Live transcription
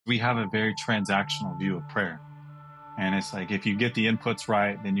we have a very transactional view of prayer. And it's like, if you get the inputs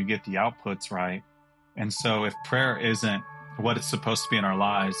right, then you get the outputs right. And so if prayer isn't what it's supposed to be in our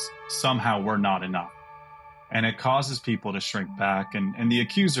lives, somehow we're not enough. And it causes people to shrink back. And the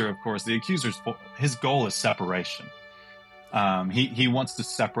accuser, of course, his goal is separation. He wants to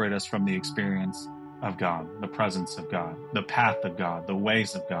separate us from the experience of God, the presence of God, the path of God, the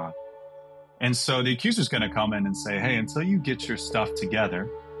ways of God. And so the accuser's going to come in and say, hey, until you get your stuff together,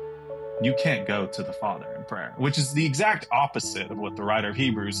 you can't go to the Father in prayer, which is the exact opposite of what the writer of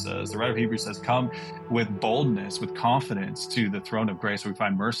Hebrews says. The writer of Hebrews says, come with boldness, with confidence to the throne of grace where we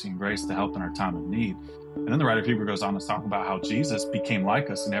find mercy and grace to help in our time of need. And then the writer of Hebrews goes on to talk about how Jesus became like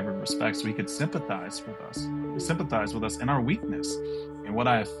us in every respect so he could sympathize with us in our weakness. And what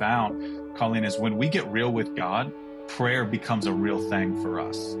I have found, Colleen, is when we get real with God, prayer becomes a real thing for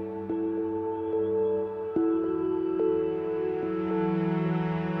us.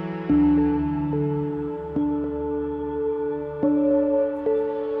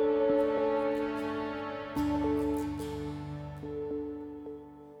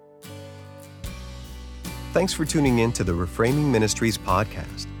 Thanks for tuning in to the Reframing Ministries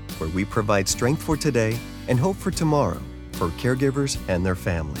podcast, where we provide strength for today and hope for tomorrow for caregivers and their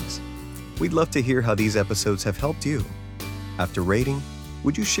families. We'd love to hear how these episodes have helped you. After rating,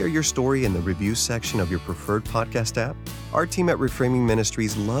 would you share your story in the reviews section of your preferred podcast app? Our team at Reframing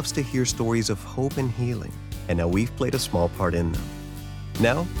Ministries loves to hear stories of hope and healing, and now we've played a small part in them.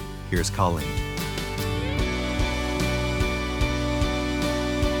 Now, here's Colleen.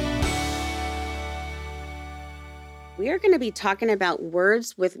 We are going to be talking about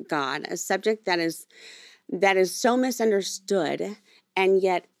words with God, a subject that is so misunderstood and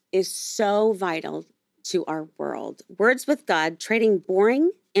yet is so vital to our world. Words with God, Trading Boring,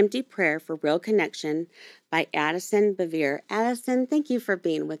 Empty Prayer for Real Connection by Addison Bevere. Addison, thank you for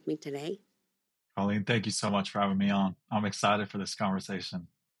being with me today. Colleen, thank you so much for having me on. I'm excited for this conversation.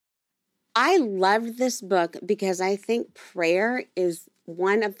 I loved this book because I think prayer is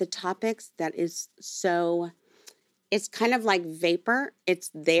one of the topics that is so... It's kind of like vapor. It's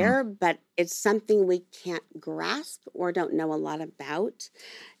there, but it's something we can't grasp or don't know a lot about.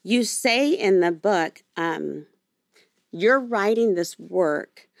 You say in the book, your writing this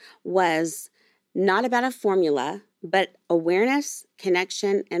work was not about a formula, but awareness,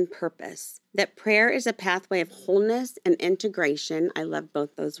 connection, and purpose. That prayer is a pathway of wholeness and integration. I love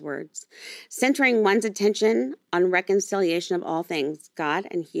both those words. Centering one's attention on reconciliation of all things, God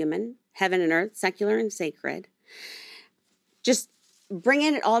and human, heaven and earth, secular and sacred. Just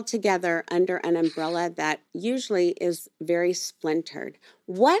bringing it all together under an umbrella that usually is very splintered.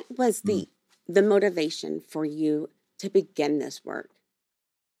 What was the motivation for you to begin this work?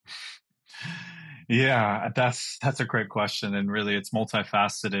 Yeah, that's a great question, and really, it's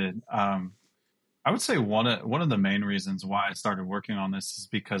multifaceted. I would say one of the main reasons why I started working on this is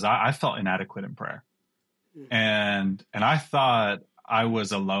because I felt inadequate in prayer, and I thought I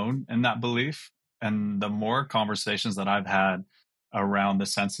was alone in that belief. And the more conversations that I've had around the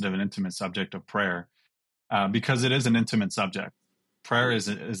sensitive and intimate subject of prayer, because it is an intimate subject, prayer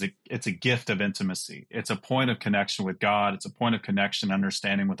it's a gift of intimacy. It's a point of connection with God. It's a point of connection,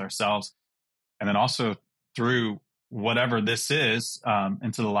 understanding with ourselves, and then also through whatever this is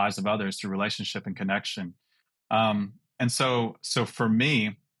into the lives of others through relationship and connection. And so for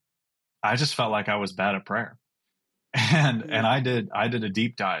me, I just felt like I was bad at prayer, and I did a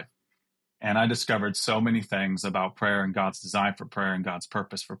deep dive. And I discovered so many things about prayer and God's design for prayer and God's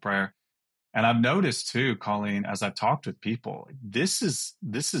purpose for prayer. And I've noticed too, Colleen, as I've talked with people, this is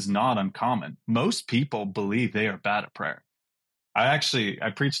not uncommon. Most people believe they are bad at prayer. I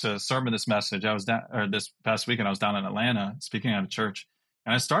preached a sermon this past weekend. I was down in Atlanta speaking at a church,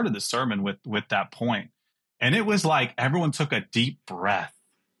 and I started the sermon with that point. And it was like everyone took a deep breath.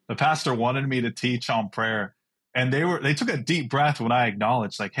 The pastor wanted me to teach on prayer, and they took a deep breath when I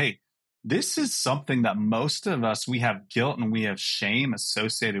acknowledged, like, hey, this is something that most of us, we have guilt and we have shame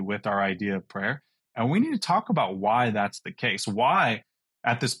associated with our idea of prayer. And we need to talk about why that's the case. Why,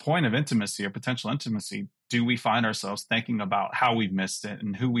 at this point of intimacy or potential intimacy, do we find ourselves thinking about how we've missed it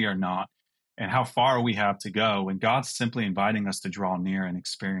and who we are not and how far we have to go? And God's simply inviting us to draw near and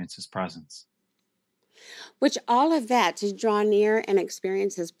experience his presence. Which all of that, to draw near and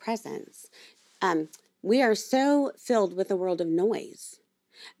experience his presence. We are so filled with a world of noise.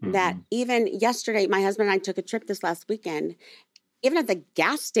 That even yesterday, my husband and I took a trip this last weekend. Even at the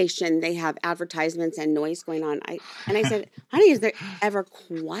gas station, they have advertisements and noise going on. I said, honey, is there ever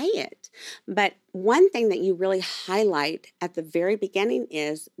quiet? But one thing that you really highlight at the very beginning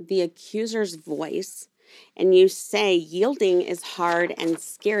is the accuser's voice And you say yielding is hard and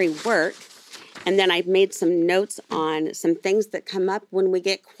scary work. And then I've made some notes on some things that come up when we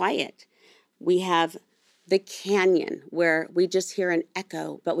get quiet. We have the canyon where we just hear an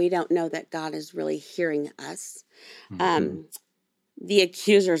echo, but we don't know that God is really hearing us. Mm-hmm. The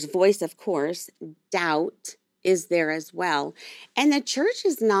accuser's voice, of course, doubt is there as well. And the church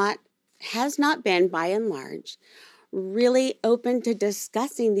has not been, by and large, really open to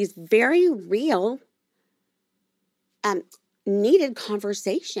discussing these very real, needed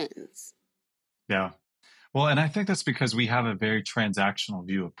conversations. Yeah. Well, and I think that's because we have a very transactional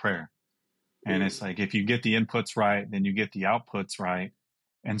view of prayer. And it's like, if you get the inputs right, then you get the outputs right.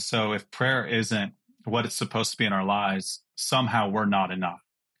 And so if prayer isn't what it's supposed to be in our lives, somehow we're not enough.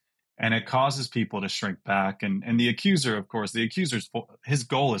 And it causes people to shrink back. And the accuser, of course, his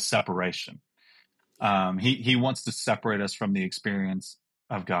goal is separation. He wants to separate us from the experience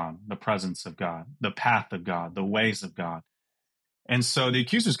of God, the presence of God, the path of God, the ways of God. And so the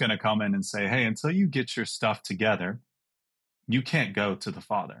accuser is going to come in and say, hey, until you get your stuff together, you can't go to the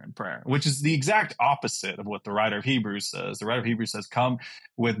Father in prayer, which is the exact opposite of what the writer of Hebrews says. The writer of Hebrews says, come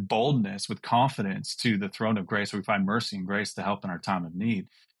with boldness, with confidence to the throne of grace where we find mercy and grace to help in our time of need.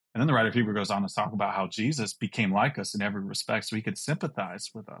 And then the writer of Hebrews goes on to talk about how Jesus became like us in every respect so he could sympathize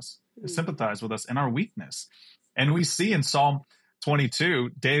with us in our weakness. And we see in Psalm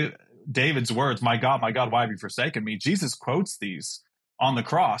 22, David's words, my God, why have you forsaken me? Jesus quotes these on the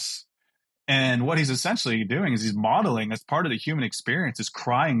cross. And what he's essentially doing is he's modeling as part of the human experience is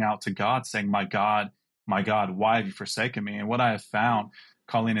crying out to God, saying, my God, why have you forsaken me? And what I have found,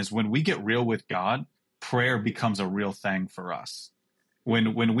 Colleen, is when we get real with God, prayer becomes a real thing for us.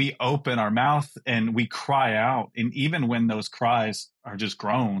 When we open our mouth and we cry out, and even when those cries are just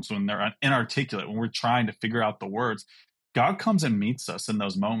groans, when they're inarticulate, when we're trying to figure out the words, God comes and meets us in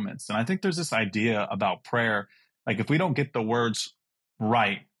those moments. And I think there's this idea about prayer, like if we don't get the words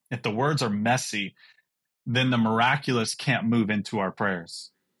right, if the words are messy, then the miraculous can't move into our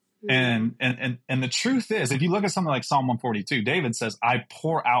prayers. And the truth is, if you look at something like Psalm 142, David says, I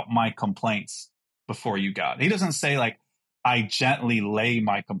pour out my complaints before you, God. He doesn't say like, I gently lay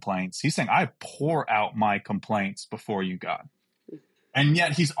my complaints. He's saying, I pour out my complaints before you, God. And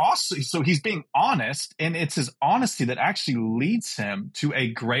yet he's being honest, and it's his honesty that actually leads him to a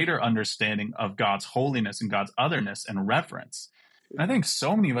greater understanding of God's holiness and God's otherness and reverence. And I think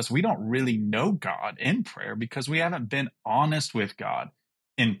so many of us, we don't really know God in prayer because we haven't been honest with God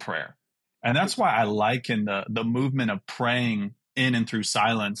in prayer. And that's why I liken the movement of praying in and through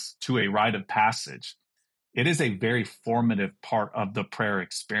silence to a rite of passage. It is a very formative part of the prayer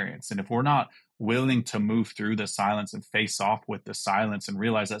experience. And if we're not willing to move through the silence and face off with the silence and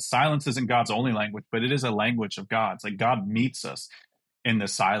realize that silence isn't God's only language, but it is a language of God's. Like God meets us in the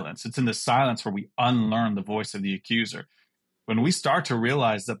silence. It's in the silence where we unlearn the voice of the accuser. When we start to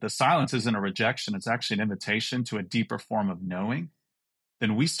realize that the silence isn't a rejection, it's actually an invitation to a deeper form of knowing,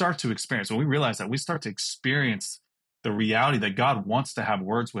 then we start to experience, when we realize that, we start to experience the reality that God wants to have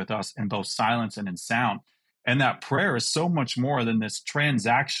words with us in both silence and in sound. And that prayer is so much more than this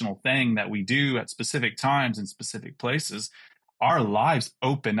transactional thing that we do at specific times in specific places. Our lives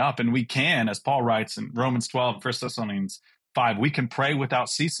open up, and we can, as Paul writes in Romans 12, 1 Thessalonians 5, we can pray without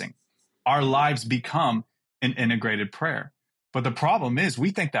ceasing. Our lives become an integrated prayer. But the problem is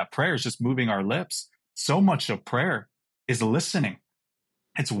we think that prayer is just moving our lips. So much of prayer is listening.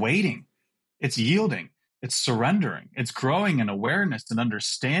 It's waiting. It's yielding. It's surrendering. It's growing in awareness and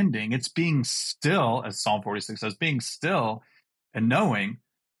understanding. It's being still, as Psalm 46 says, being still and knowing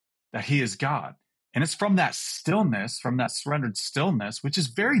that he is God. And it's from that stillness, from that surrendered stillness, which is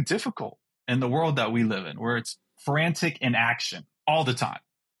very difficult in the world that we live in, where it's frantic in action all the time.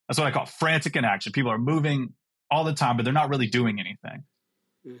 That's what I call frantic in action. People are moving all the time, but they're not really doing anything.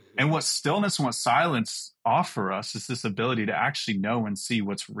 And what stillness and what silence offer us is this ability to actually know and see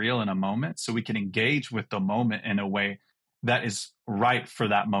what's real in a moment, so we can engage with the moment in a way that is right for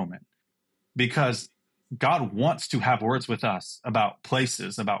that moment. Because God wants to have words with us about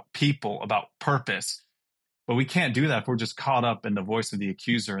places, about people, about purpose. But we can't do that if we're just caught up in the voice of the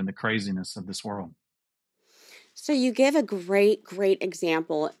accuser and the craziness of this world. So you give a great, great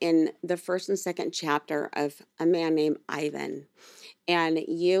example in the first and second chapter of a man named Ivan. And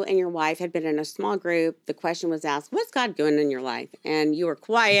you and your wife had been in a small group. The question was asked, what's God doing in your life? And you were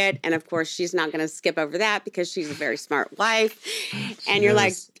quiet. And of course, she's not going to skip over that because she's a very smart wife. And you're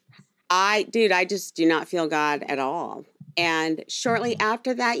like, I just do not feel God at all. And shortly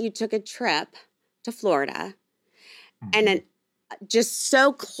after that, you took a trip to Florida. And an just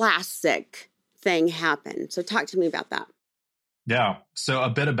so classic thing happened. So talk to me about that. Yeah. So a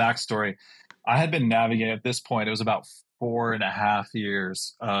bit of backstory. I had been navigating at this point. It was about 4.5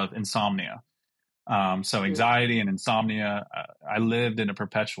 years of insomnia. So Mm. anxiety and insomnia. I lived in a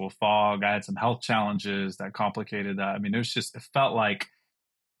perpetual fog. I had some health challenges that complicated that. I mean, it felt like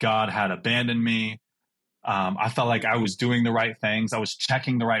God had abandoned me. I felt like I was doing the right things. I was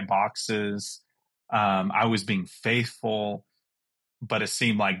checking the right boxes. I was being faithful, but it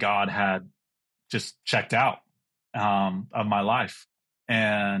seemed like God had just checked out of my life.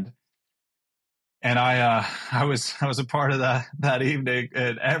 And I was a part of that evening,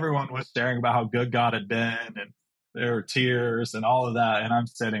 and everyone was sharing about how good God had been, and there were tears and all of that. And I'm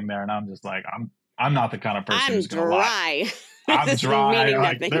sitting there, and I'm just like, I'm not the kind of person I'm who's going to lie. dry. I'm This is dry. meaning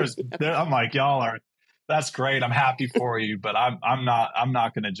Like nothing. I'm like, y'all are. That's great. I'm happy for you, but I'm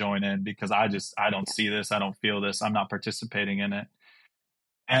not going to join in because I don't see this. I don't feel this. I'm not participating in it.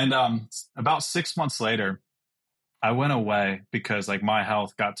 And about 6 months later, I went away because like my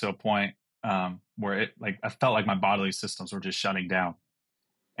health got to a point where it like I felt like my bodily systems were just shutting down.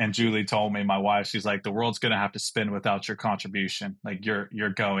 And Julie told me, my wife, she's like, the world's going to have to spin without your contribution. Like you're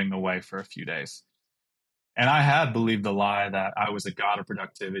going away for a few days. And I had believed the lie that I was a god of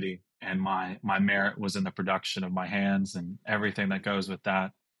productivity and my merit was in the production of my hands and everything that goes with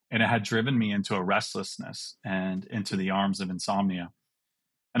that. And it had driven me into a restlessness and into the arms of insomnia.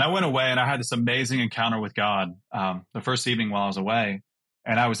 And I went away and I had this amazing encounter with God the first evening while I was away.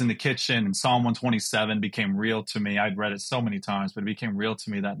 And I was in the kitchen and Psalm 127 became real to me. I'd read it so many times, but it became real to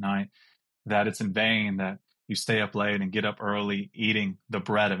me that night that it's in vain that you stay up late and get up early eating the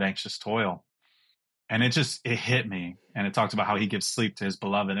bread of anxious toil. And it hit me. And it talked about how he gives sleep to his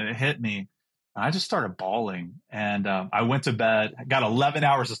beloved. And it hit me. And I just started bawling. And I went to bed, got 11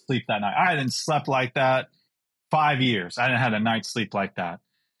 hours of sleep that night. I hadn't slept like that 5 years. I hadn't had a night's sleep like that.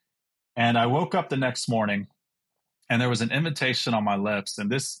 And I woke up the next morning and there was an invitation on my lips. And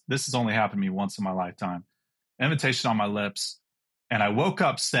this has only happened to me once in my lifetime. Invitation on my lips. And I woke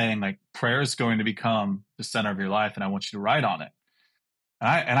up saying, like, prayer is going to become the center of your life. And I want you to write on it.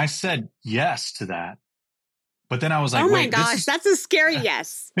 And I said yes to that. But then I was like, oh my wait, gosh, that's a scary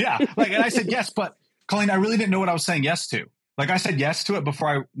yes. yeah. Like, and I said yes, but Colleen, I really didn't know what I was saying yes to. Like I said yes to it before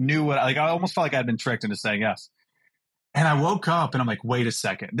I knew I almost felt like I'd been tricked into saying yes. And I woke up and I'm like, wait a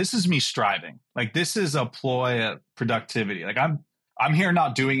second. This is me striving. Like this is a ploy of productivity. Like I'm here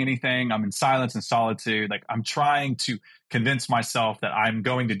not doing anything. I'm in silence and solitude. Like I'm trying to convince myself that I'm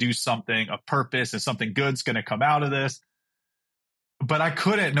going to do something of purpose and something good's going to come out of this. But I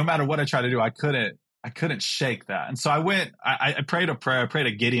couldn't, no matter what I tried to do, I couldn't shake that. And so I prayed a prayer. I prayed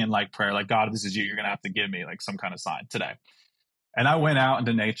a Gideon-like prayer. Like, God, if this is you, you're going to have to give me like some kind of sign today. And I went out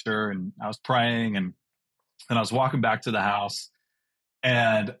into nature and I was praying and I was walking back to the house.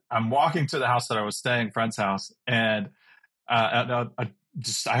 And I'm walking to the house that I was staying, friend's house. And I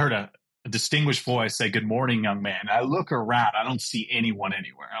heard a distinguished voice say, "Good morning, young man." And I look around. I don't see anyone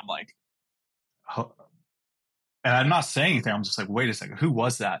anywhere. I'm like, oh. And I'm not saying anything. I'm just like, wait a second, who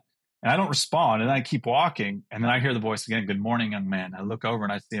was that? And I don't respond. And I keep walking. And then I hear the voice again, "Good morning, young man." I look over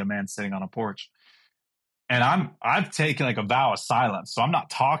and I see a man sitting on a porch. And I've taken like a vow of silence. So I'm not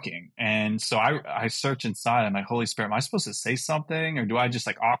talking. And so I search inside. I'm like, Holy Spirit, am I supposed to say something? Or do I just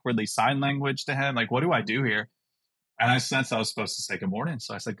like awkwardly sign language to him? Like, what do I do here? And I sensed I was supposed to say good morning.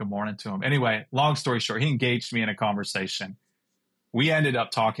 So I said good morning to him. Anyway, long story short, he engaged me in a conversation. We ended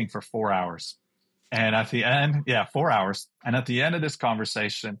up talking for 4 hours. And at the end, 4 hours. And at the end of this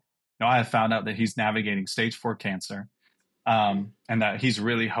conversation, I have found out that he's navigating stage 4 cancer, and that he's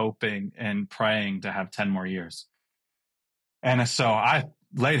really hoping and praying to have 10 more years. And so I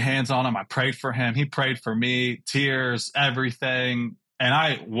laid hands on him. I prayed for him. He prayed for me, tears, everything. And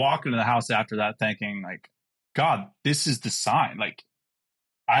I walked into the house after that thinking like, God, this is the sign. Like,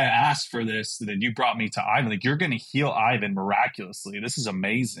 I asked for this, and then you brought me to Ivan. Like, you're going to heal Ivan miraculously. This is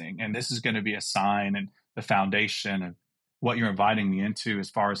amazing. And this is going to be a sign and the foundation of what you're inviting me into as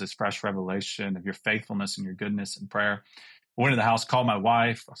far as this fresh revelation of your faithfulness and your goodness and prayer. I went to the house, called my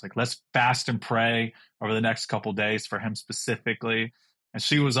wife. I was like, let's fast and pray over the next couple of days for him specifically. And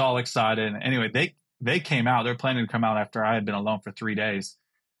she was all excited. Anyway, they came out. They're planning to come out after I had been alone for 3 days.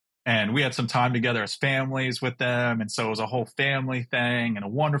 And we had some time together as families with them. And so it was a whole family thing and a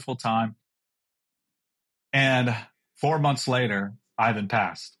wonderful time. And 4 months later, Ivan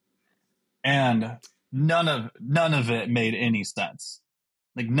passed. And none of it made any sense.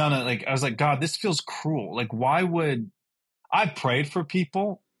 Like I was like, God, this feels cruel. Like, why would I've prayed for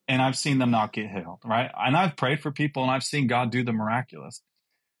people and I've seen them not get healed, right? And I've prayed for people and I've seen God do the miraculous.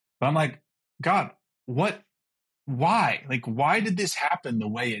 But I'm like, God, why? Like, why did this happen the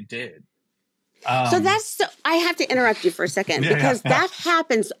way it did? So I have to interrupt you for a second because that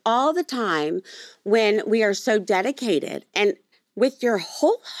happens all the time when we are so dedicated and with your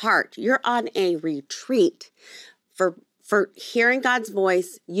whole heart, you're on a retreat for hearing God's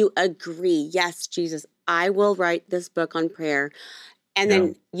voice. You agree, yes, Jesus, I will write this book on prayer. And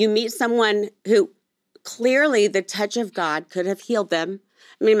then you meet someone who clearly the touch of God could have healed them.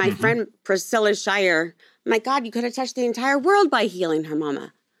 I mean, my friend Priscilla Shire, my God, you could have touched the entire world by healing her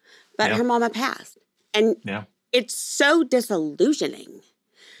mama. But her mama passed. And it's so disillusioning.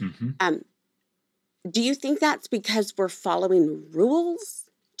 Do you think that's because we're following rules?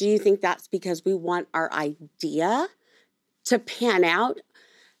 Do you think that's because we want our idea to pan out?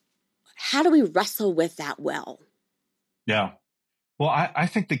 How do we wrestle with that well? Yeah. Well, I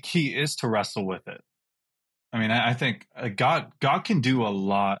think the key is to wrestle with it. I mean, I think God can do a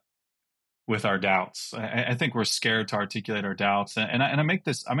lot with our doubts. I think we're scared to articulate our doubts. And I make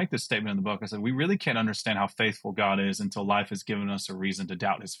this statement in the book. I said, we really can't understand how faithful God is until life has given us a reason to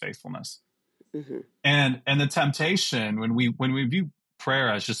doubt his faithfulness. And the temptation when we view prayer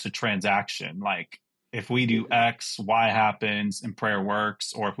as just a transaction, like if we do X, Y happens and prayer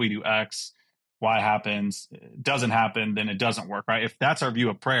works, or if we do X, Y happens, it doesn't happen, then it doesn't work, right? If that's our view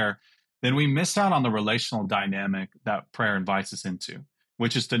of prayer, then we miss out on the relational dynamic that prayer invites us into,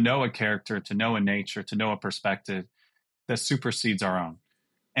 which is to know a character, to know a nature, to know a perspective that supersedes our own.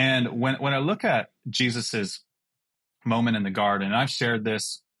 And when I look at Jesus's moment in the garden, and I've shared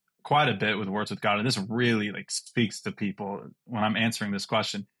this quite a bit with Words with God, and this really like speaks to people when I'm answering this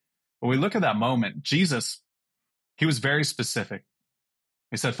question. When we look at that moment, Jesus, he was very specific.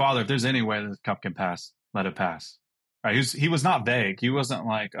 He said, Father, if there's any way this cup can pass, let it pass. Right? He was not vague. He wasn't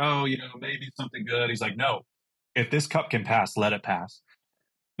like, oh, maybe something good. He's like, no, if this cup can pass, let it pass.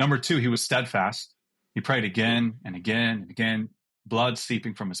 Number two, he was steadfast. He prayed again and again and again, blood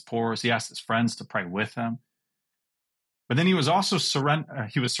seeping from his pores. He asked his friends to pray with him. But then he was also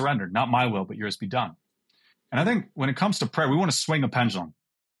surrendered, not my will, but yours be done. And I think when it comes to prayer, we want to swing a pendulum.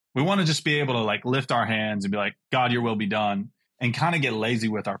 We want to just be able to like lift our hands and be like, God, your will be done, and kind of get lazy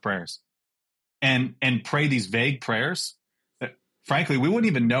with our prayers and pray these vague prayers that, frankly, we wouldn't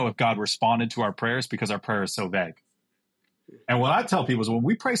even know if God responded to our prayers because our prayer is so vague. And what I tell people is when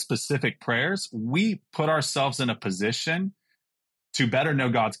we pray specific prayers, we put ourselves in a position to better know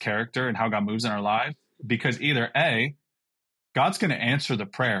God's character and how God moves in our life, because either A, God's going to answer the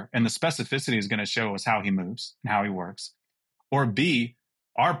prayer and the specificity is going to show us how he moves and how he works. Or B,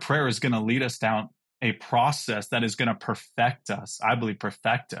 our prayer is going to lead us down a process that is going to perfect us, I believe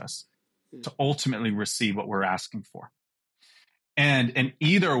perfect us, to ultimately receive what we're asking for. And in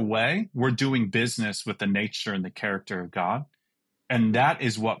either way, we're doing business with the nature and the character of God. And that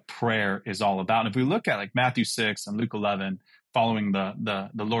is what prayer is all about. And if we look at like Matthew 6 and Luke 11, following the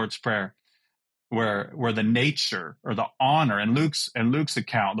Lord's Prayer, where the nature or the honor in Luke's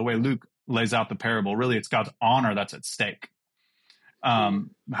account, the way Luke lays out the parable, really it's God's honor that's at stake.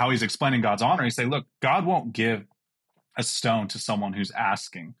 How he's explaining God's honor, he say, look, God won't give a stone to someone who's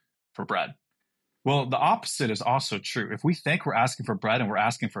asking for bread. Well, the opposite is also true. If we think we're asking for bread and we're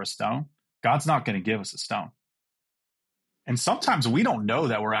asking for a stone, God's not going to give us a stone. And sometimes we don't know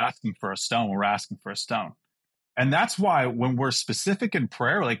that we're asking for a stone, we're asking for a stone. And that's why when we're specific in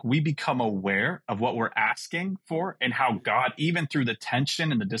prayer, like we become aware of what we're asking for and how God, even through the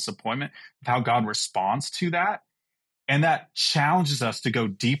tension and the disappointment, how God responds to that. And that challenges us to go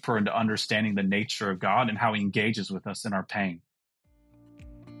deeper into understanding the nature of God and how he engages with us in our pain.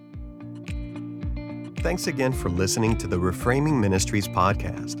 Thanks again for listening to the Reframing Ministries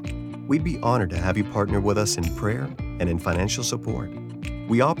podcast. We'd be honored to have you partner with us in prayer and in financial support.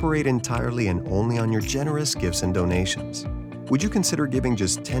 We operate entirely and only on your generous gifts and donations. Would you consider giving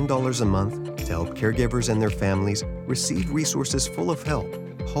just $10 a month to help caregivers and their families receive resources full of help,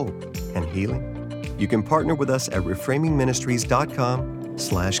 hope, and healing? You can partner with us at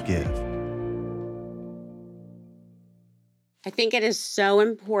reframingministries.com/give. I think it is so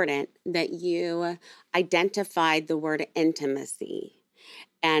important that you identified the word intimacy,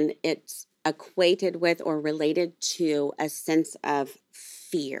 and it's equated with or related to a sense of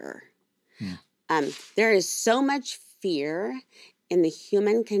fear. There is so much fear in the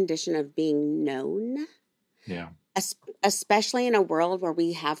human condition of being known. Yeah. Especially in a world where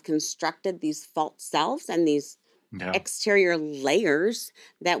we have constructed these false selves and these exterior layers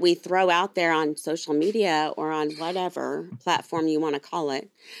that we throw out there on social media or on whatever platform you want to call it.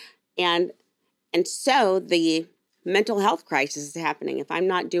 And so the mental health crisis is happening. If I'm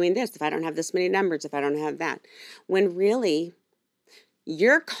not doing this, if I don't have this many numbers, if I don't have that, when really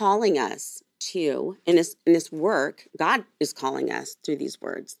you're calling us to, in this work, God is calling us through these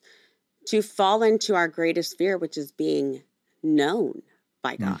words to fall into our greatest fear, which is being known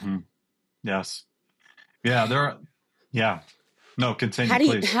by God. Mm-hmm. Yes. Yeah. Yeah. No, continue, How do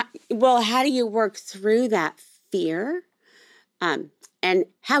you, please. how do you work through that fear? And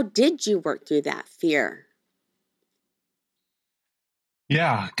how did you work through that fear?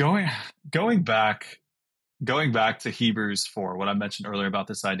 Yeah. Going back to Hebrews 4, what I mentioned earlier about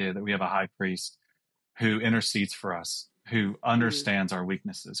this idea that we have a high priest who intercedes for us, who understands our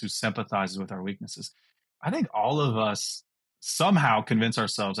weaknesses, who sympathizes with our weaknesses. I think all of us somehow convince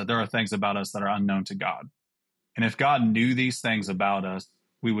ourselves that there are things about us that are unknown to God. And if God knew these things about us,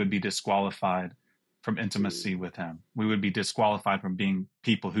 we would be disqualified from intimacy with him. We would be disqualified from being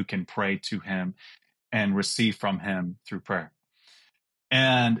people who can pray to him and receive from him through prayer.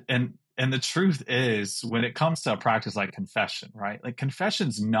 And the truth is, when it comes to a practice like confession, right? Like,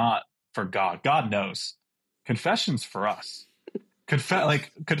 confession's not for God. God knows. Confession's for us.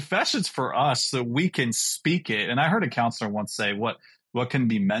 Confession's for us so we can speak it. And I heard a counselor once say, what can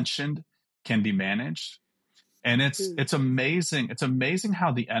be mentioned can be managed. And it's amazing. It's amazing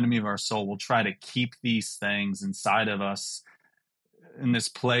how the enemy of our soul will try to keep these things inside of us in this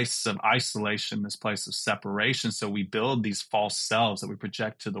place of isolation, this place of separation. So we build these false selves that we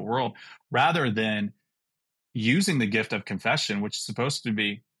project to the world rather than using the gift of confession, which is supposed to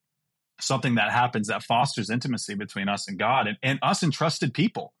be something that happens that fosters intimacy between us and God and us and trusted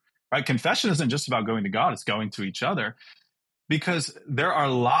people, right? Confession isn't just about going to God, it's going to each other, because there are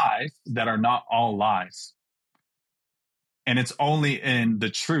lies that are not all lies. And it's only in the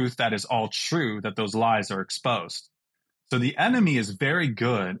truth that is all true that those lies are exposed. So the enemy is very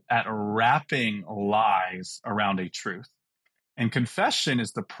good at wrapping lies around a truth. And confession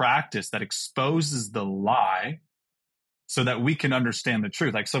is the practice that exposes the lie so that we can understand the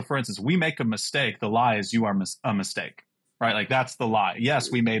truth. Like, so for instance, we make a mistake. The lie is you are a mistake, right? Like, that's the lie.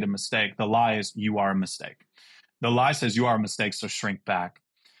 Yes, we made a mistake. The lie is you are a mistake. The lie says you are a mistake, so shrink back.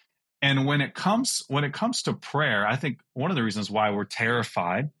 And when it comes to prayer, I think one of the reasons why we're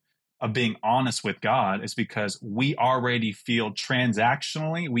terrified of being honest with God is because we already feel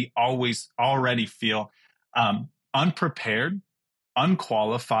transactionally, we always already feel unprepared,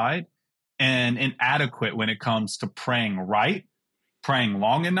 unqualified, and inadequate when it comes to praying right, praying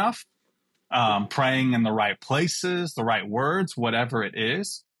long enough, praying in the right places, the right words, whatever it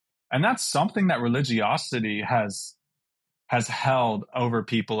is. And that's something that religiosity has held over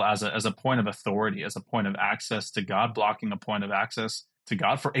people as a point of authority, as a point of access to God, blocking a point of access to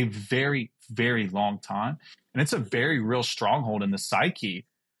God for a very, very long time. And it's a very real stronghold in the psyche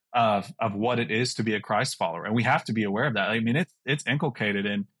of what it is to be a Christ follower. And we have to be aware of that. I mean, it's inculcated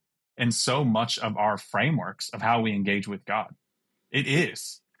in so much of our frameworks of how we engage with God. It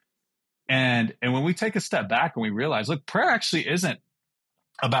is. And when we take a step back and we realize, look, prayer actually isn't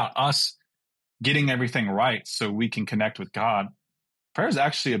about us getting everything right so we can connect with God. Prayer is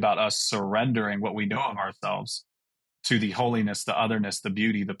actually about us surrendering what we know of ourselves to the holiness, the otherness, the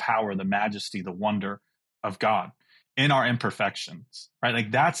beauty, the power, the majesty, the wonder of God in our imperfections, right?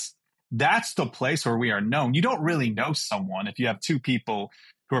 Like, that's the place where we are known. You don't really know someone if you have two people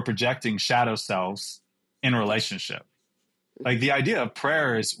who are projecting shadow selves in a relationship. Like, the idea of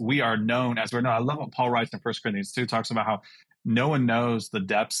prayer is we are known as we're known. I love what Paul writes in 1 Corinthians 2, talks about how no one knows the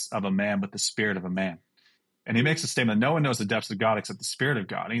depths of a man but the spirit of a man. And he makes a statement, no one knows the depths of God except the Spirit of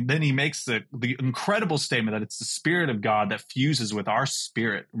God. And then he makes the incredible statement that it's the Spirit of God that fuses with our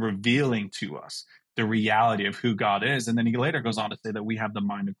spirit, revealing to us the reality of who God is. And then he later goes on to say that we have the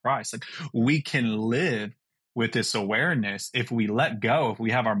mind of Christ. Like, we can live with this awareness if we let go, if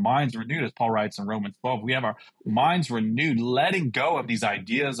we have our minds renewed, as Paul writes in Romans 12, we have our minds renewed, letting go of these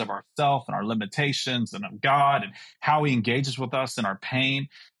ideas of ourself and our limitations and of God and how he engages with us in our pain.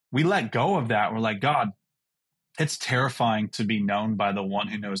 We let go of that. We're like, God, it's terrifying to be known by the one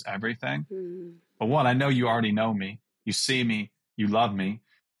who knows everything. But one, I know you already know me. You see me. You love me.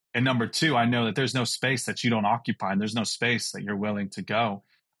 And number two, I know that there's no space that you don't occupy, and there's no space that you're willing to go.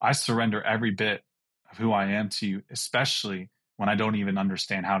 I surrender every bit of who I am to you, especially when I don't even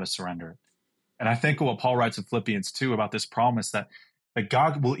understand how to surrender it. And I think of what Paul writes in Philippians 2 about this promise that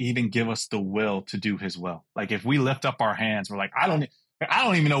God will even give us the will to do his will. Like, if we lift up our hands, we're like, I don't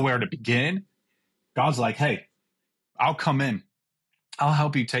even know where to begin. God's like, hey, I'll come in. I'll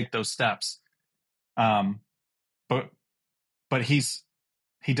help you take those steps. But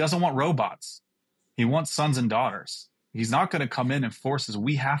he doesn't want robots. He wants sons and daughters. He's not going to come in and force us.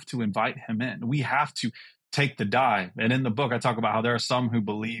 We have to invite him in. We have to take the dive. And in the book, I talk about how there are some who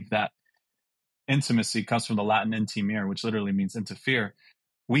believe that intimacy comes from the Latin intimere, which literally means interfere.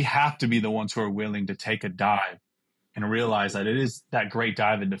 We have to be the ones who are willing to take a dive and realize that it is that great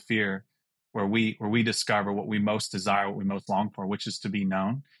dive into fear where we discover what we most desire, what we most long for, which is to be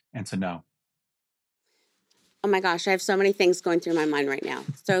known and to know. Oh my gosh, I have so many things going through my mind right now.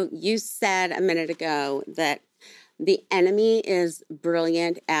 So you said a minute ago that the enemy is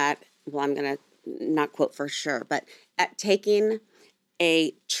brilliant at, well, I'm going to not quote for sure, but at taking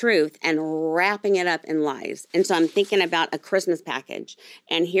a truth and wrapping it up in lies. And so I'm thinking about a Christmas package,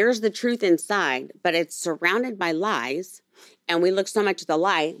 and here's the truth inside, but it's surrounded by lies. And we look so much at the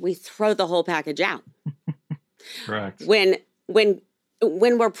lie, we throw the whole package out. Correct. When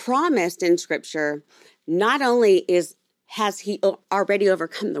we're promised in Scripture, not only has he already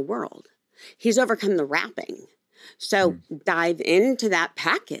overcome the world, he's overcome the wrapping. So dive into that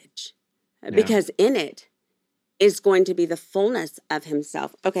package, because in it is going to be the fullness of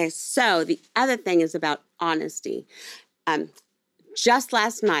himself. Okay, so the other thing is about honesty. Just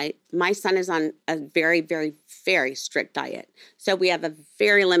last night, my son is on a very, very, very strict diet. So we have a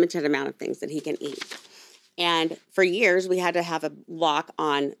very limited amount of things that he can eat. And for years, we had to have a lock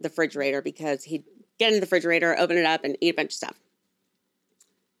on the refrigerator because he'd get in the refrigerator, open it up, and eat a bunch of stuff.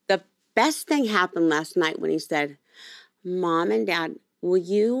 The best thing happened last night when he said, "Mom and Dad, will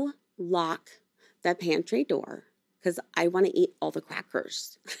you lock the pantry door? Because I want to eat all the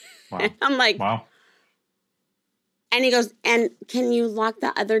crackers." Wow. And I'm like, wow. And he goes, "And can you lock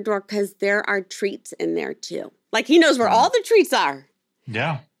the other door? Because there are treats in there too." Like, he knows where all the treats are.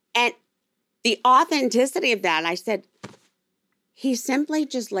 Yeah. And the authenticity of that, I said, he simply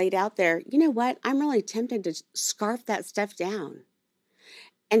just laid out there, you know what? I'm really tempted to scarf that stuff down.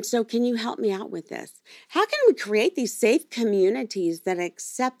 And so can you help me out with this? How can we create these safe communities that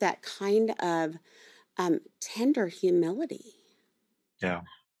accept that kind of tender humility? Yeah.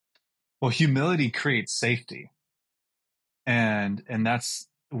 Well, humility creates safety. And that's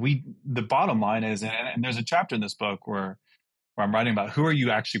the bottom line is, and there's a chapter in this book where I'm writing about who are you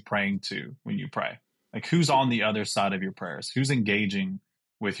actually praying to when you pray? Like, who's on the other side of your prayers? Who's engaging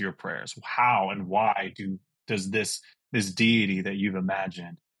with your prayers? How and why does this deity that you've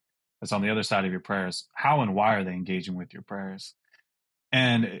imagined that's on the other side of your prayers, how and why are they engaging with your prayers?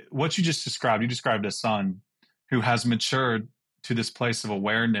 And what you just described, you described a son who has matured to this place of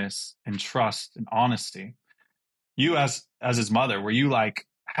awareness and trust and honesty. You as his mother, were you like,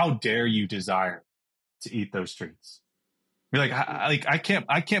 how dare you desire to eat those treats? You're like, I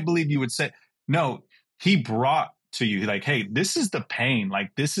can't believe you would say no. He brought to you like, hey, this is the pain.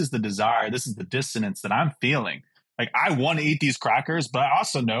 Like, this is the desire. This is the dissonance that I'm feeling. Like, I want to eat these crackers, but I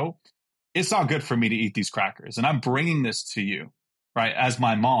also know it's not good for me to eat these crackers. And I'm bringing this to you, right, as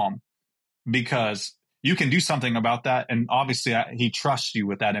my mom, because you can do something about that. And obviously he trusts you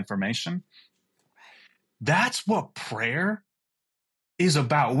with that information. That's what prayer is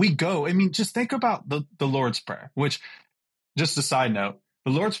about. Just think about the Lord's Prayer, which, just a side note,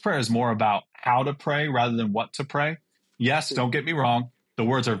 the Lord's Prayer is more about how to pray rather than what to pray. Yes, don't get me wrong. The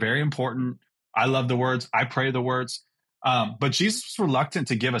words are very important. I love the words. I pray the words. But Jesus was reluctant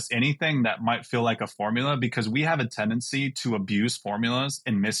to give us anything that might feel like a formula, because we have a tendency to abuse formulas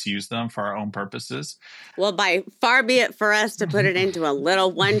and misuse them for our own purposes. Well, by far be it for us to put it into a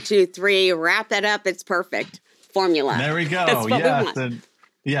little 1, 2, 3, wrap that up. It's perfect formula. There we go. That's what yes. we want.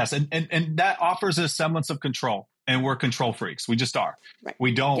 Yes. And that offers a semblance of control. And we're control freaks. We just are. Right.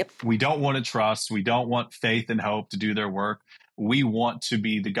 We don't want to trust. We don't want faith and hope to do their work. We want to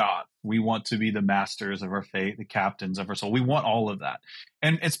be the God. We want to be the masters of our fate, the captains of our soul. We want all of that.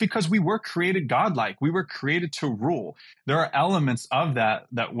 And it's because we were created godlike. We were created to rule. There are elements of that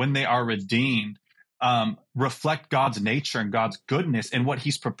when they are redeemed, reflect God's nature and God's goodness and what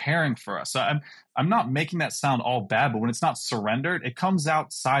he's preparing for us. So I'm not making that sound all bad, but when it's not surrendered, it comes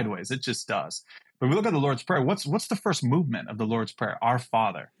out sideways. It just does. But we look at the Lord's Prayer. What's the first movement of the Lord's Prayer? Our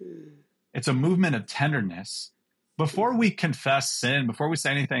Father. It's a movement of tenderness. Before we confess sin, before we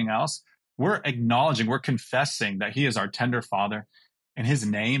say anything else, we're confessing that he is our tender Father, and his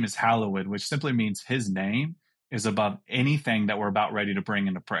name is hallowed, which simply means his name is above anything that we're about ready to bring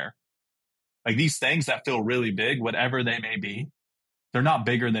into prayer. Like, these things that feel really big, whatever they may be, they're not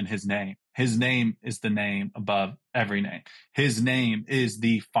bigger than his name. His name is the name above every name. His name is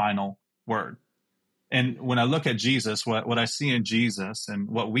the final word. And when I look at Jesus, what I see in Jesus and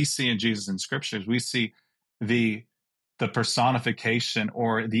what we see in Jesus in scriptures, we see the personification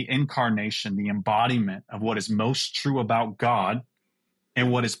or the incarnation, the embodiment of what is most true about God and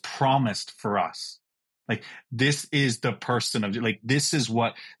what is promised for us. Like, this is the person of, like, this is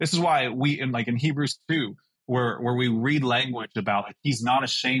why we, in Hebrews 2, where we read language about, like, he's not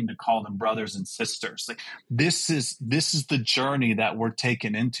ashamed to call them brothers and sisters. Like, this is the journey that we're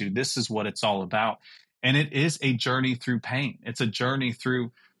taken into. This is what it's all about. And it is a journey through pain. It's a journey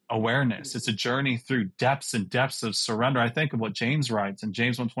through awareness. It's a journey through depths and depths of surrender. I think of what James writes in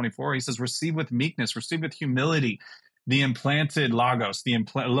James 1:24. He says, receive with meekness, receive with humility, the implanted logos, the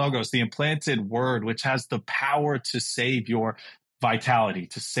implanted word, which has the power to save your vitality,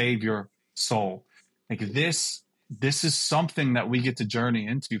 to save your soul. Like this is something that we get to journey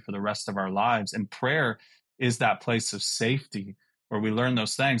into for the rest of our lives. And prayer is that place of safety where we learn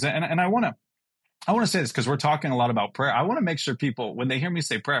those things. And I want to say this because we're talking a lot about prayer. I want to make sure people, when they hear me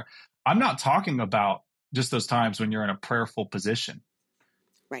say prayer, I'm not talking about just those times when you're in a prayerful position.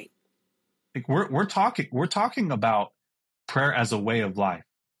 Right. Like we're talking about prayer as a way of life.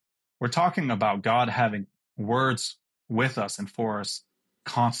 We're talking about God having words with us and for us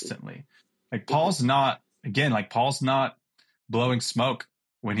constantly. Like Paul's not blowing smoke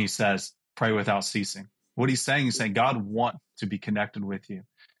when he says pray without ceasing. What he's saying God wants to be connected with you.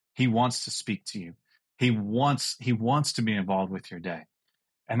 He wants to speak to you. He wants to be involved with your day.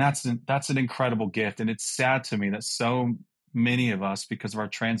 And that's an incredible gift. And it's sad to me that so many of us, because of our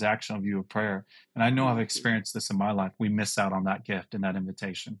transactional view of prayer, and I know I've experienced this in my life, we miss out on that gift and that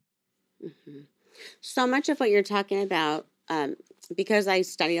invitation. Mm-hmm. So much of what you're talking about, because I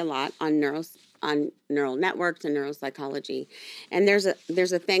study a lot on neural networks and neuropsychology, and there's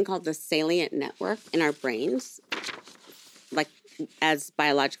a thing called the salient network in our brains, like as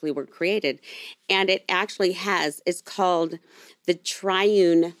biologically we're created, and it actually it's called the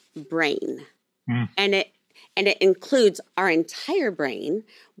triune brain, and it includes our entire brain,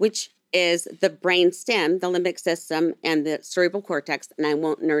 which is the brain stem, the limbic system, and the cerebral cortex. And I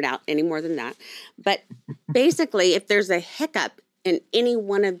won't nerd out any more than that. But basically, if there's a hiccup in any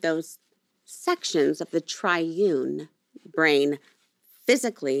one of those sections of the triune brain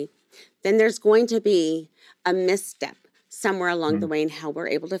physically, then there's going to be a misstep somewhere along the way in how we're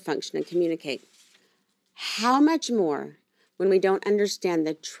able to function and communicate. How much more when we don't understand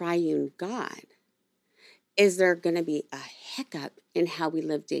the triune God is there going to be a hiccup in how we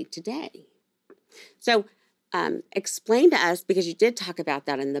live day to day? So explain to us, because you did talk about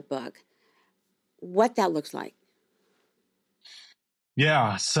that in the book, what that looks like.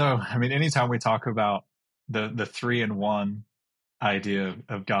 Yeah. So, I mean, anytime we talk about the 3-in-1 idea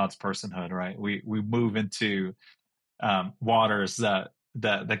of God's personhood, right? We move into waters that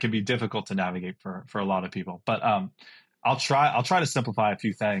can be difficult to navigate for a lot of people. But I'll try to simplify a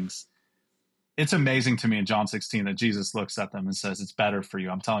few things. It's amazing to me in John 16 that Jesus looks at them and says, it's better for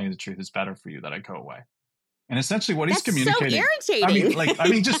you. I'm telling you the truth. It's better for you that I go away. And essentially what he's communicating. So irritating. I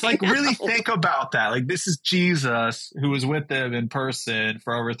mean, just like really think about that. Like this is Jesus who was with them in person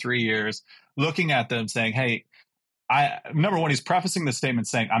for over 3 years, looking at them saying, hey, number one, he's prefacing the statement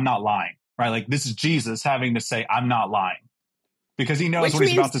saying, I'm not lying, right? Like this is Jesus having to say, I'm not lying, because he knows what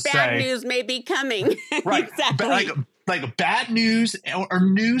he's about to say. Bad news may be coming. Right. Exactly. Like bad news or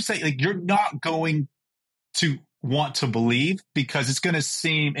news that like you're not going to want to believe because it's going to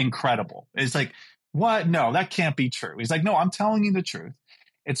seem incredible. It's like, what? No, that can't be true. He's like, no, I'm telling you the truth.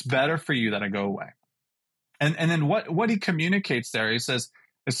 It's better for you that I go away. And then what he communicates there, he says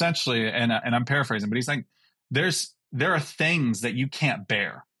essentially, and I'm paraphrasing, but he's like, there are things that you can't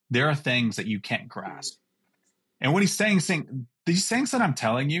bear. There are things that you can't grasp. And what he's saying, these things that I'm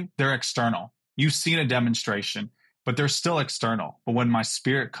telling you, they're external. You've seen a demonstration, but they're still external. But when my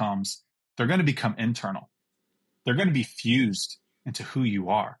spirit comes, they're going to become internal. They're going to be fused into who you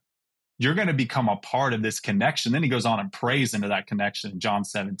are. You're going to become a part of this connection. Then he goes on and prays into that connection in John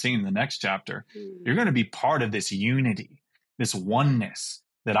 17, in the next chapter. You're going to be part of this unity, this oneness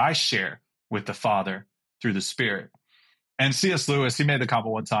that I share with the Father through the Spirit. And C.S. Lewis, he made the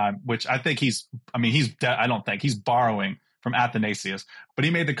comment one time, which I think I don't think he's borrowing from Athanasius, but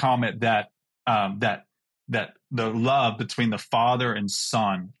he made the comment that that the love between the Father and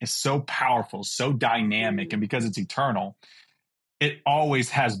Son is so powerful, so dynamic, and because it's eternal, it always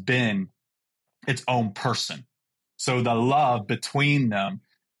has been its own person. So the love between them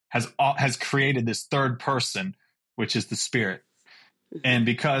has created this third person, which is the Spirit. And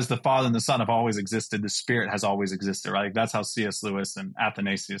because the Father and the Son have always existed, the Spirit has always existed, right? That's how C.S. Lewis and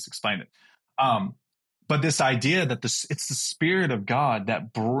Athanasius explained it. But this idea that it's the Spirit of God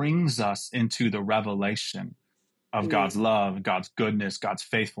that brings us into the revelation of God's love, God's goodness, God's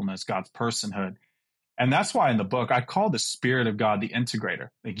faithfulness, God's personhood. And that's why in the book, I call the Spirit of God the integrator.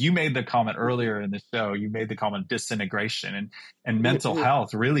 Like you made the comment earlier in the show, you made the comment disintegration, and mental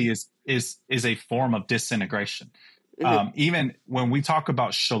health really is a form of disintegration. Even when we talk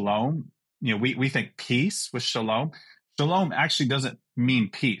about shalom, we think peace with shalom. Shalom actually doesn't mean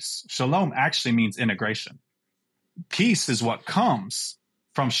peace. Shalom actually means integration. Peace is what comes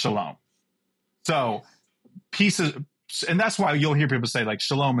from shalom. So peace and that's why you'll hear people say like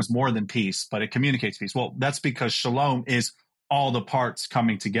shalom is more than peace, but it communicates peace. Well, that's because shalom is all the parts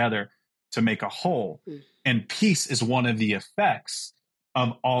coming together to make a whole. And peace is one of the effects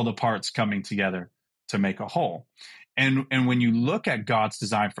of all the parts coming together to make a whole. And when you look at God's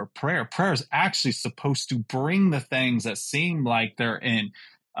design for prayer, prayer is actually supposed to bring the things that seem like they're in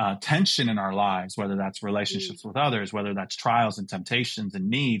tension in our lives, whether that's relationships with others, whether that's trials and temptations and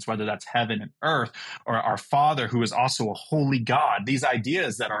needs, whether that's heaven and earth, or our Father who is also a holy God. These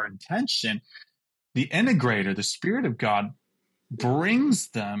ideas that are in tension, the integrator, the Spirit of God, brings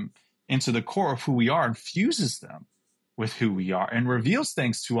them into the core of who we are and fuses them with who we are and reveals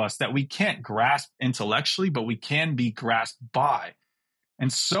things to us that we can't grasp intellectually, but we can be grasped by.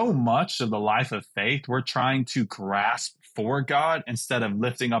 And so much of the life of faith, we're trying to grasp for God instead of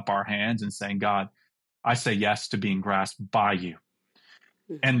lifting up our hands and saying, God, I say yes to being grasped by you.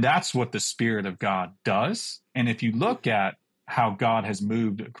 And that's what the Spirit of God does. And if you look at how God has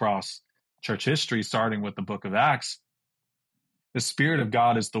moved across church history, starting with the book of Acts, the Spirit of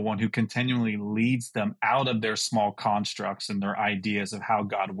God is the one who continually leads them out of their small constructs and their ideas of how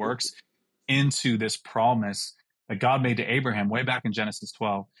God works into this promise that God made to Abraham way back in Genesis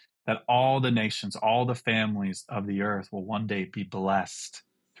 12, that all the nations, all the families of the earth will one day be blessed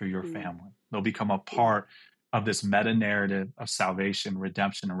through your family. They'll become a part of this meta narrative of salvation,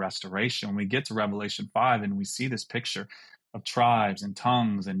 redemption, and restoration. When we get to Revelation 5 and we see this picture of tribes and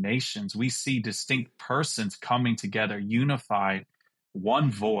tongues and nations, we see distinct persons coming together, unified,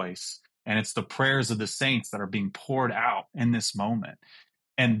 one voice, and it's the prayers of the saints that are being poured out in this moment.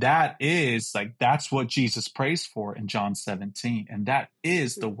 And that is like, that's what Jesus prays for in John 17. And that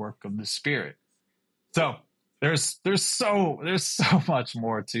is the work of the Spirit. So there's so much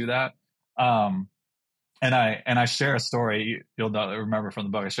more to that. And I share a story, you'll remember from the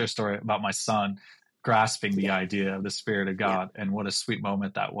book, I share a story about my son grasping the idea of the Spirit of God and what a sweet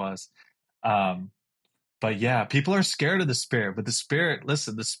moment that was. But yeah, people are scared of the Spirit, but the Spirit,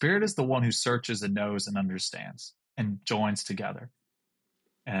 listen, the Spirit is the one who searches and knows and understands and joins together.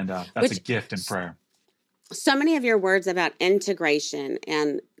 And that's a gift in prayer. So many of your words about integration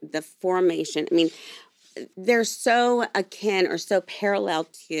and the formation, I mean, they're so akin or so parallel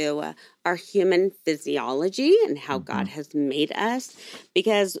to our human physiology and how God has made us.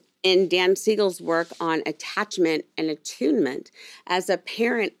 Because in Dan Siegel's work on attachment and attunement, as a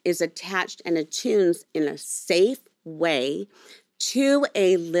parent is attached and attunes in a safe way to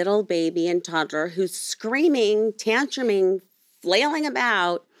a little baby and toddler who's screaming, tantruming, flailing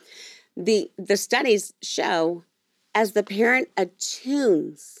about, the studies show as the parent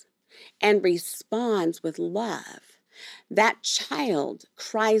attunes and responds with love, that child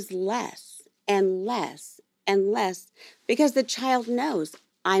cries less and less and less because the child knows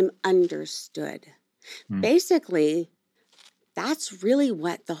I'm understood. Basically, that's really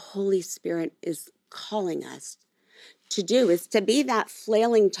what the Holy Spirit is calling us to do, is to be that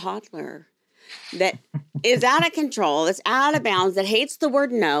flailing toddler that is out of control, that's out of bounds, that hates the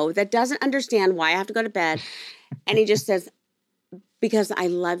word no, that doesn't understand why I have to go to bed. And he just says, because I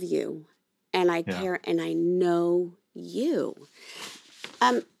love you and I care and I know you.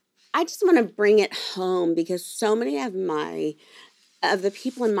 I just want to bring it home because so many of the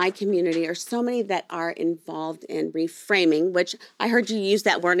people in my community are so many that are involved in reframing, which I heard you use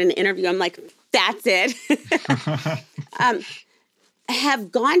that word in an interview. I'm like, that's it.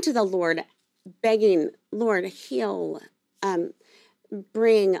 Have gone to the Lord begging, Lord, heal,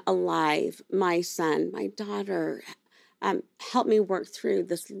 bring alive my son, my daughter, help me work through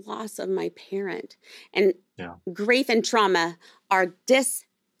this loss of my parent. And grief and trauma are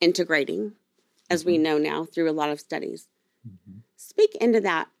disintegrating, as we know now through a lot of studies. Speak into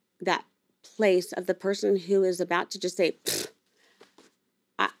that place of the person who is about to just say,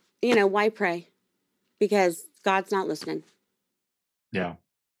 why pray? Because God's not listening. Yeah.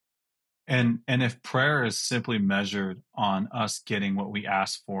 And if prayer is simply measured on us getting what we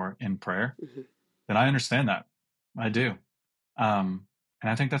ask for in prayer, then I understand that. I do. And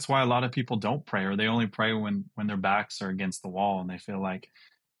I think that's why a lot of people don't pray, or they only pray when their backs are against the wall and they feel like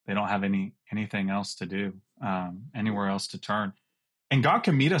they don't have anything else to do, anywhere else to turn. And God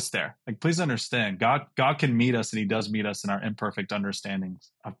can meet us there. Like, please understand, God can meet us, and he does meet us in our imperfect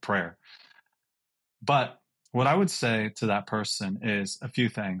understandings of prayer. But what I would say to that person is a few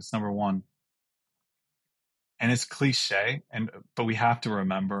things. Number one, and it's cliche, but we have to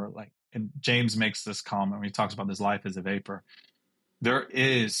remember, like, and James makes this comment when he talks about this life as a vapor. There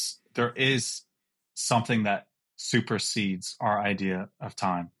is something that supersedes our idea of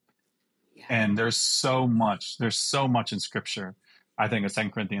time. And there's so much in Scripture. I think of 2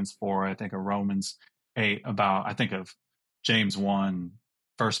 Corinthians 4, I think of Romans 8 about, I think of James 1,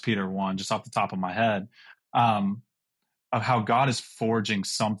 1 Peter 1, just off the top of my head, of how God is forging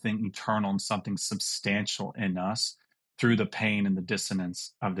something eternal and something substantial in us through the pain and the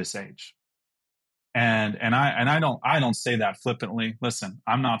dissonance of this age. And I don't say that flippantly. Listen,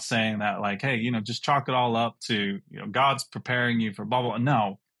 I'm not saying that like, hey, just chalk it all up to, God's preparing you for blah, blah.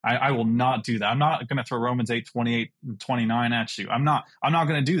 No, I will not do that. I'm not going to throw Romans 8:28 and 29 at you. I'm not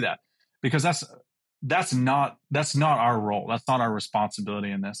going to do that, because that's not our role. That's not our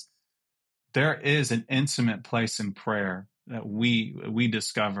responsibility in this. There is an intimate place in prayer that we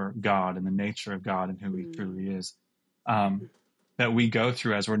discover God and the nature of God and who he truly is. That we go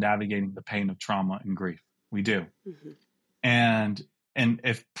through as we're navigating the pain of trauma and grief. We do. Mm-hmm. And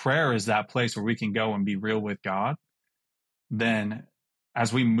if prayer is that place where we can go and be real with God, then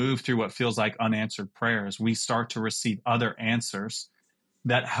as we move through what feels like unanswered prayers, we start to receive other answers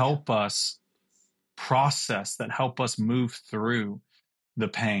that help us process, that help us move through the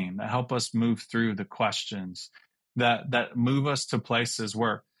pain, that help us move through the questions, that move us to places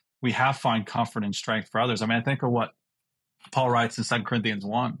where we find comfort and strength for others. I mean, I think of what Paul writes in 2 Corinthians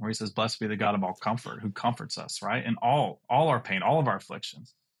 1, where he says, blessed be the God of all comfort, who comforts us, right? In all our pain, all of our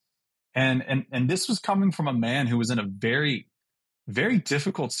afflictions. And this was coming from a man who was in a very, very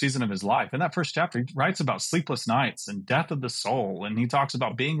difficult season of his life. In that first chapter, he writes about sleepless nights and death of the soul. And he talks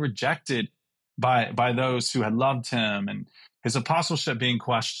about being rejected by those who had loved him and his apostleship being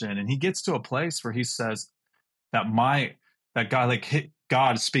questioned. And he gets to a place where he says that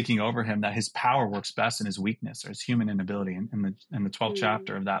God is speaking over him, that his power works best in his weakness or his human inability in the 12th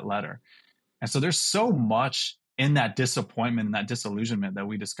chapter of that letter. And so there's so much in that disappointment and that disillusionment that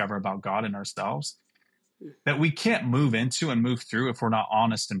we discover about God and ourselves that we can't move into and move through if we're not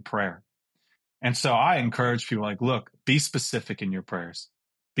honest in prayer. And so I encourage people, like, look, be specific in your prayers,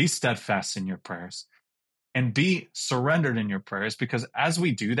 be steadfast in your prayers, and be surrendered in your prayers, because as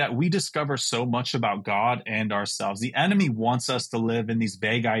we do that, we discover so much about God and ourselves. The enemy wants us to live in these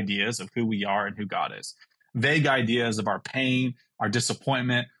vague ideas of who we are and who God is, vague ideas of our pain, our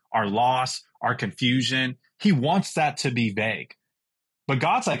disappointment, our loss, our confusion. He wants that to be vague. But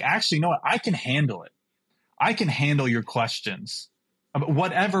God's like, actually, you know what? I can handle it. I can handle your questions.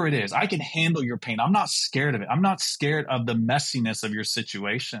 Whatever it is, I can handle your pain. I'm not scared of it. I'm not scared of the messiness of your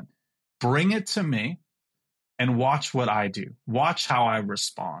situation. Bring it to me. And watch what I do. Watch how I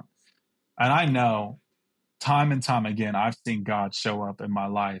respond. And I know time and time again, I've seen God show up in my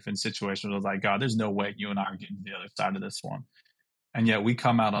life in situations where I was like, God, there's no way you and I are getting to the other side of this one. And yet we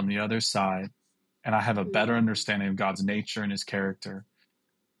come out on the other side, and I have a better understanding of God's nature and his character.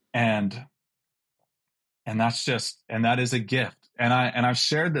 And that is a gift. And I've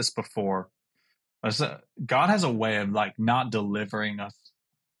shared this before. God has a way of like not delivering us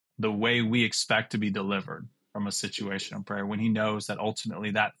the way we expect to be delivered from a situation of prayer, when he knows that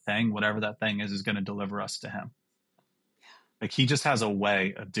ultimately that thing, whatever that thing is going to deliver us to him. Like, he just has a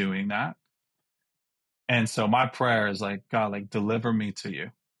way of doing that. And so my prayer is like, God, like, deliver me to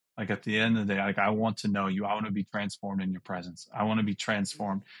you. Like, at the end of the day, like, I want to know you. I want to be transformed in your presence. I want to be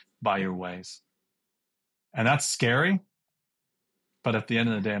transformed by your ways. And that's scary. But at the end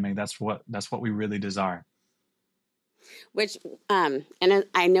of the day, I mean, that's what we really desire. Which, and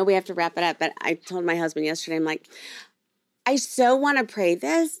I know we have to wrap it up, but I told my husband yesterday, I'm like, I so want to pray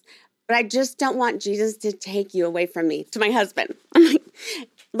this, but I just don't want Jesus to take you away from me, to my husband. I'm like,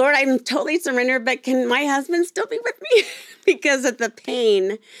 Lord, I'm totally surrendered, but can my husband still be with me? Because of the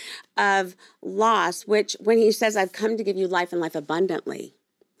pain of loss, which when he says, I've come to give you life and life abundantly,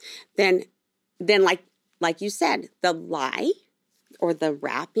 then like you said, the lie or the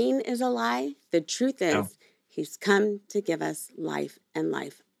wrapping is a lie. The truth is, he's come to give us life and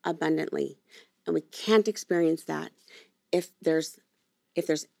life abundantly. And we can't experience that if there's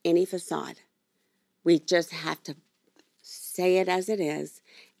any facade. We just have to say it as it is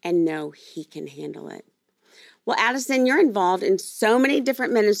and know he can handle it. Well, Addison, you're involved in so many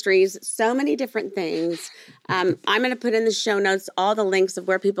different ministries, so many different things. I'm going to put in the show notes all the links of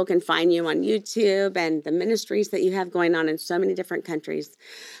where people can find you on YouTube and the ministries that you have going on in so many different countries.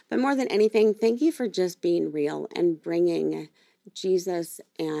 But more than anything, thank you for just being real and bringing Jesus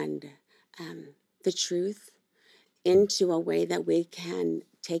and the truth into a way that we can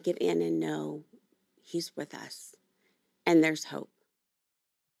take it in and know he's with us and there's hope.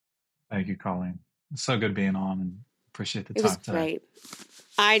 Thank you, Colleen. It's so good being on, and appreciate the time. It was great.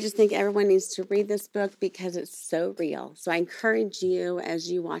 I just think everyone needs to read this book because it's so real. So I encourage you, as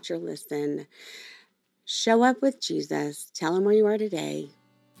you watch or listen, show up with Jesus. Tell him where you are today.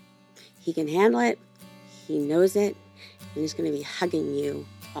 He can handle it. He knows it. And he's going to be hugging you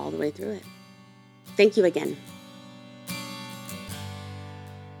all the way through it. Thank you again.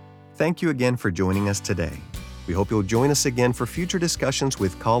 Thank you again for joining us today. We hope you'll join us again for future discussions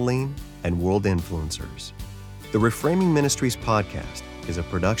with Colleen and World Influencers. The Reframing Ministries podcast is a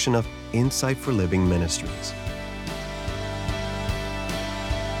production of Insight for Living Ministries.